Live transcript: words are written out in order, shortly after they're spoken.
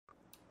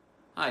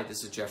Hi,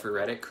 this is Jeffrey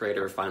Reddick,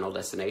 creator of Final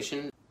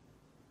Destination.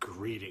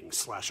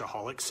 Greetings,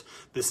 Slashaholics.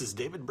 This is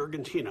David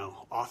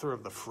Bergantino, author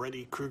of the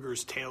Freddy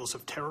Krueger's Tales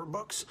of Terror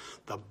books,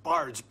 the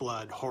Bard's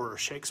Blood horror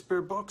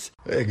Shakespeare books.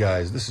 Hey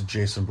guys, this is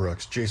Jason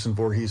Brooks, Jason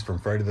Voorhees from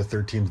Friday the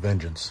 13th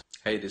Vengeance.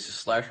 Hey, this is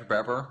Slasher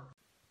Pepper.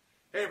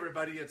 Hey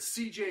everybody, it's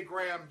CJ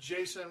Graham,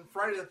 Jason,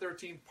 Friday the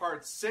 13th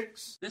Part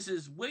 6. This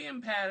is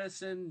William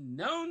Pattison,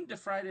 known to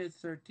Friday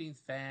the 13th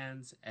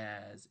fans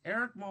as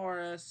Eric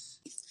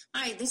Morris.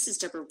 Hi, this is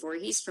Deborah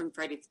Voorhees from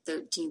Friday the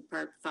 13th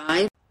Part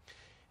 5.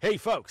 Hey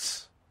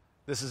folks,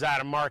 this is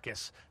Adam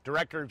Marcus,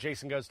 director of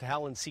Jason Goes to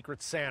Hell and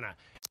Secret Santa.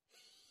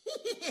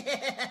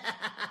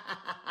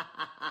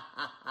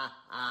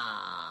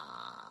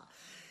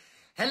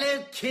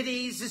 Hello,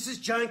 kiddies. This is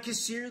John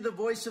Kassir, the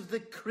voice of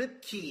the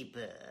Crypt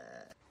Keeper.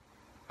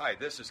 Hi,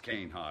 this is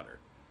Kane Hodder,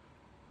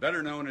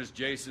 better known as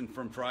Jason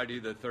from Friday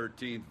the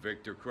 13th,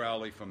 Victor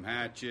Crowley from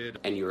Hatchet.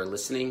 And you are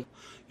listening.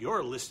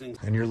 You're listening.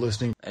 And you're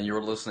listening. And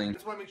you're listening. I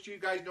just want to make sure you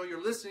guys know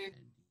you're listening.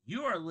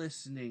 You are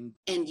listening.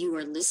 And you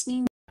are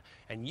listening.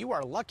 And you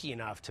are lucky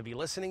enough to be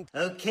listening.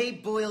 Okay,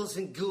 boils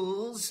and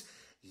ghouls,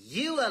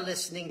 you are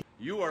listening.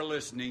 You are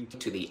listening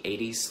To the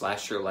 80s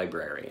Slasher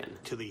Librarian.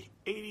 To the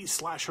 80s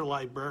Slasher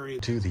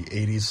Librarian. To the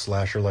 80s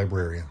Slasher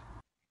Librarian.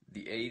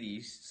 The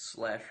 80s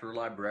Slasher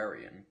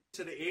Librarian.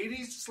 To the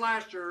 80s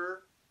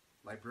Slasher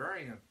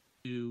Librarian.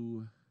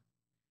 To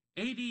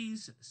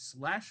 80s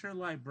Slasher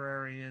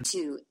Librarian.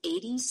 To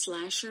 80s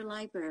Slasher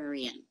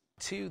Librarian.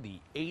 To the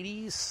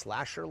 80s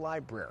Slasher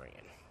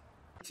Librarian.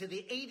 To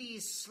the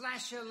 80s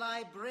Slasher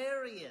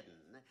Librarian.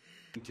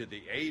 to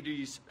the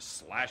 80s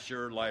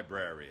Slasher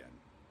Librarian.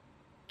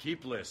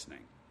 Keep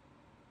listening,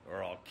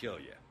 or I'll kill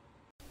you.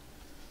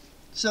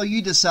 So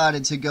you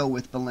decided to go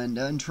with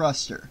Belinda and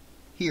trust her.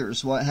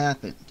 Here's what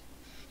happened.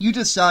 You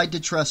decide to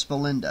trust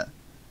Belinda.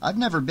 I've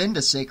never been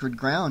to sacred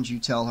ground, you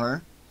tell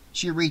her.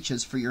 She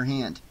reaches for your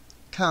hand.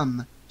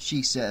 Come,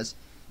 she says.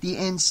 The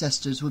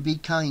ancestors will be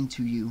kind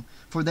to you,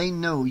 for they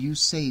know you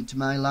saved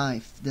my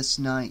life this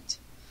night.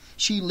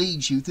 She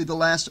leads you through the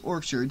last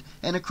orchard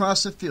and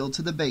across a field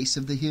to the base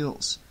of the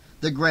hills.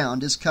 The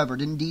ground is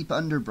covered in deep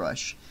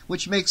underbrush,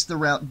 which makes the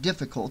route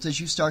difficult as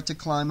you start to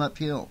climb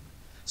uphill.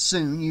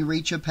 Soon you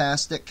reach a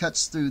pass that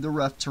cuts through the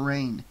rough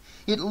terrain.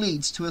 It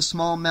leads to a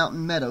small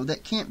mountain meadow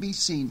that can't be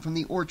seen from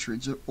the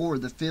orchards or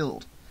the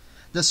field.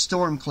 The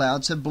storm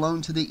clouds have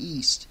blown to the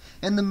east,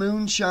 and the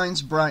moon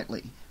shines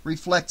brightly,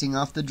 reflecting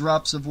off the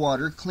drops of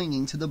water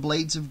clinging to the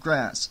blades of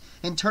grass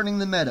and turning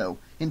the meadow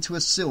into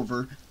a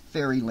silver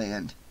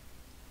fairyland.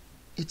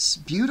 It's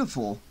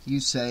beautiful, you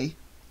say.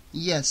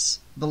 Yes,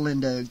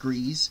 Belinda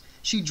agrees.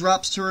 She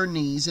drops to her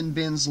knees and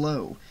bends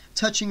low,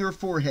 touching her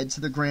forehead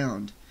to the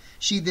ground.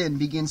 She then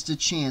begins to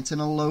chant in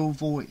a low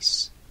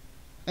voice.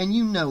 And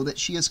you know that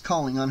she is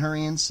calling on her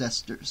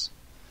ancestors.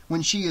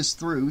 When she is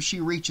through,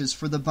 she reaches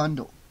for the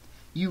bundle.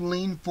 You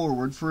lean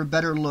forward for a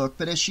better look,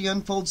 but as she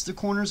unfolds the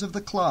corners of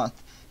the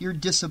cloth, you're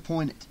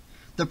disappointed.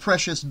 The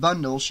precious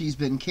bundle she's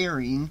been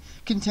carrying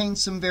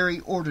contains some very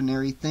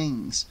ordinary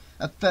things: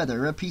 a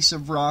feather, a piece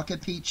of rock, a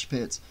peach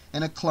pit,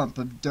 and a clump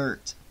of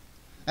dirt.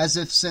 As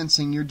if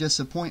sensing your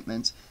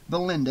disappointment,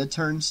 Belinda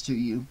turns to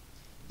you.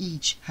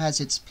 Each has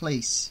its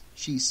place,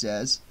 she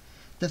says.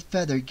 The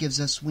feather gives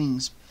us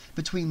wings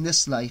between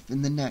this life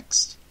and the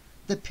next.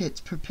 The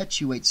pit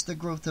perpetuates the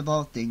growth of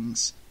all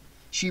things.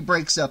 She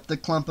breaks up the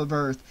clump of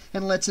earth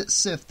and lets it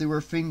sift through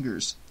her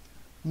fingers.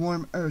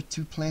 Warm earth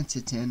to plant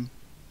it in.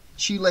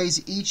 She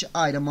lays each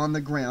item on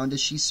the ground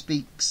as she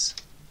speaks.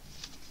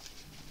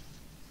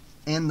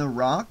 And the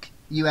rock?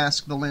 You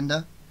ask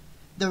Belinda.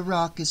 The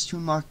rock is to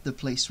mark the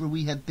place where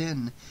we have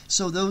been,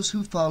 so those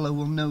who follow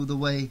will know the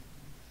way.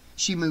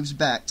 She moves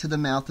back to the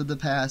mouth of the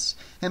pass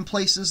and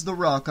places the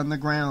rock on the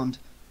ground.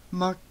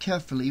 Mark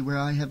carefully where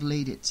I have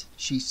laid it,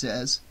 she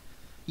says.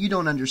 You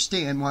don't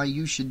understand why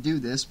you should do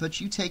this, but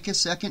you take a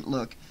second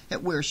look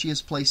at where she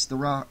has placed the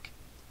rock.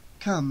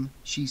 Come,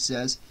 she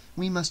says,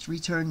 we must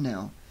return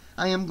now.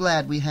 I am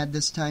glad we had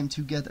this time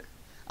together.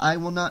 I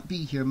will not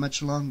be here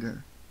much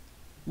longer.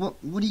 What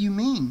do you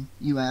mean?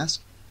 You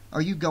ask.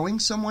 Are you going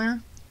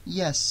somewhere?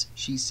 Yes,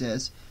 she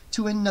says,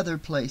 to another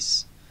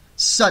place.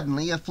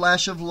 Suddenly a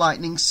flash of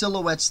lightning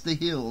silhouettes the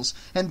hills,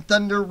 and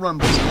thunder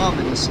rumbles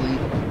ominously.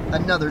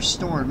 Another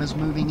storm is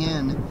moving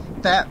in.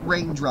 Fat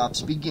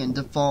raindrops begin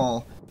to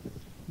fall.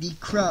 The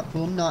crop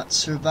will not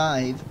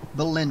survive,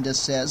 Belinda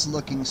says,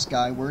 looking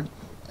skyward.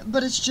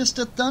 But it's just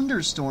a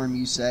thunderstorm,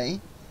 you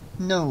say.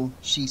 No,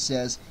 she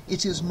says,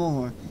 it is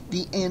more.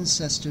 The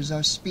ancestors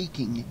are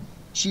speaking.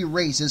 She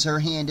raises her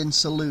hand in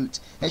salute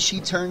as she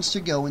turns to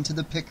go into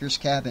the picker's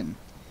cabin.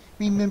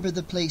 Remember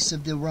the place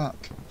of the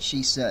rock,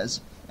 she says,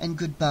 and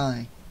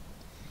goodbye.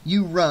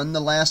 You run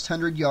the last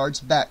 100 yards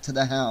back to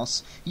the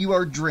house. You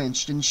are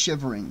drenched and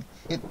shivering.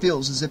 It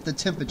feels as if the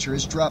temperature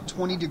has dropped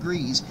 20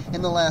 degrees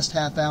in the last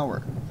half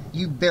hour.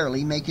 You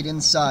barely make it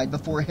inside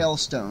before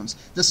hailstones,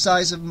 the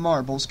size of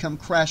marbles, come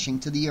crashing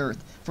to the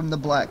earth from the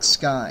black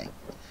sky.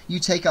 You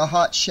take a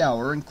hot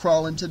shower and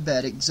crawl into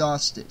bed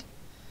exhausted.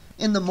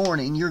 In the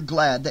morning, you're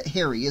glad that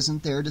Harry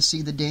isn't there to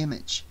see the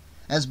damage.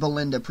 As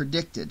Belinda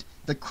predicted,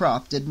 the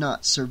crop did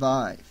not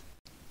survive.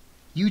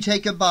 You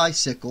take a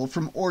bicycle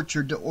from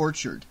orchard to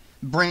orchard.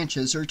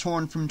 Branches are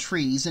torn from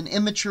trees, and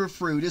immature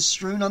fruit is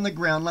strewn on the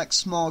ground like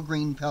small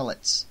green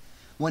pellets.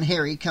 When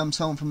Harry comes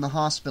home from the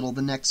hospital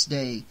the next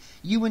day,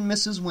 you and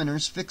Mrs.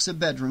 Winters fix a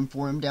bedroom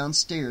for him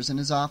downstairs in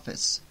his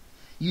office.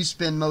 You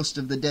spend most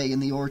of the day in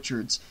the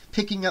orchards,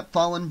 picking up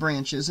fallen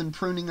branches and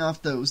pruning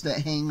off those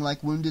that hang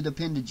like wounded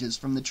appendages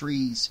from the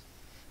trees.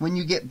 When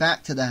you get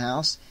back to the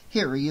house,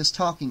 Harry is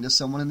talking to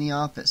someone in the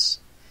office.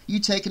 You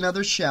take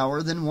another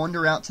shower, then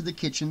wander out to the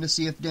kitchen to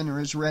see if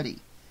dinner is ready.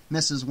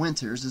 Mrs.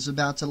 Winters is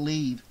about to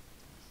leave.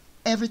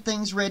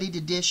 "Everything's ready to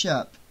dish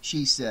up,"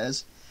 she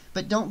says,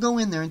 "but don't go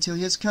in there until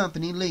his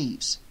company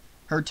leaves."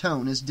 Her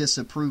tone is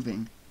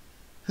disapproving.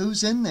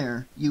 "Who's in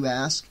there?" you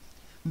ask.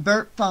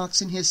 "Bert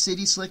Fox and his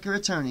city slicker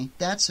attorney,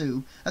 that's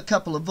who, a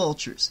couple of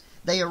vultures.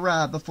 They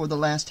arrived before the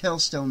last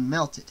hailstone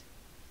melted."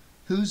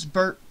 "Who's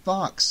Bert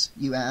Fox?"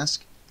 you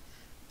ask.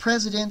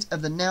 "President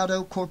of the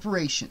Nowdo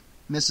Corporation,"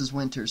 Mrs.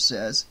 Winters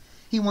says.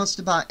 "He wants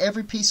to buy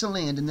every piece of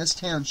land in this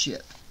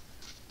township."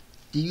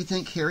 "Do you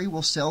think Harry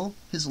will sell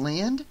his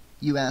land?"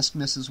 you ask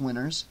Mrs.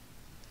 Winters.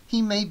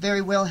 "He may very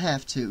well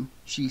have to,"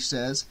 she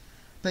says,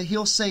 "but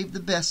he'll save the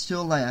best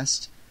till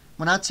last.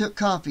 When I took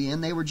coffee in,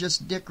 they were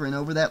just dickering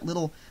over that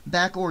little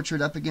back orchard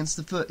up against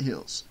the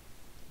foothills."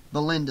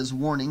 Belinda's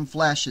warning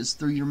flashes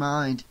through your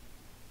mind.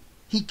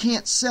 "He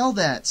can't sell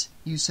that,"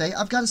 you say.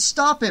 "I've got to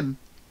stop him."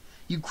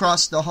 You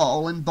cross the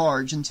hall and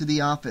barge into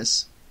the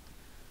office.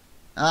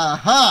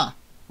 "Aha!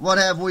 What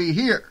have we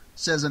here?"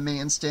 says a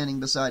man standing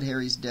beside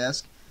Harry's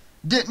desk.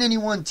 "Didn't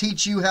anyone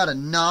teach you how to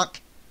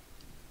knock?"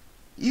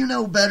 "You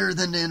know better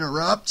than to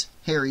interrupt,"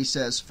 Harry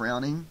says,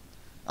 frowning.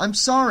 "I'm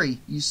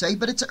sorry," you say,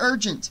 "but it's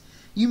urgent.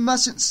 You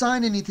mustn't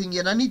sign anything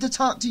yet. I need to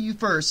talk to you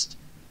first."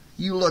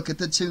 You look at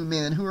the two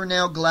men who are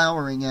now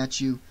glowering at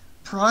you.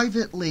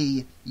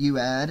 "Privately," you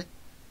add.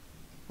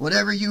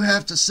 "Whatever you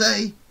have to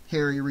say,"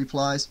 Harry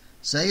replies,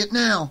 "say it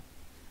now."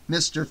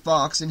 Mr.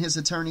 Fox and his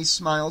attorney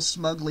smile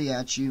smugly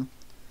at you.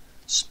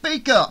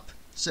 "Speak up,"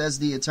 says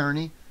the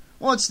attorney.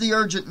 "What's the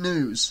urgent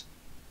news?"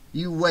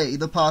 You weigh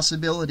the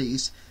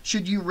possibilities.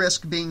 Should you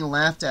risk being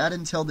laughed at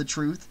and tell the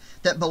truth,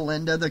 that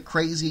Belinda, the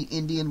crazy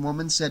Indian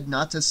woman, said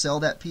not to sell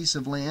that piece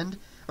of land?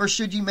 Or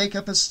should you make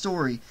up a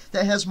story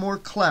that has more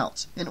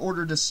clout in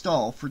order to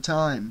stall for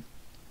time?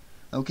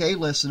 Okay,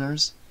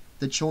 listeners,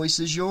 the choice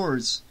is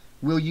yours.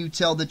 Will you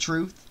tell the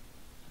truth?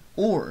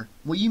 Or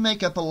will you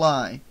make up a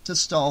lie to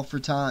stall for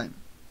time?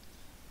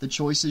 The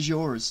choice is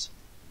yours.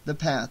 The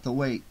path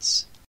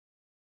awaits.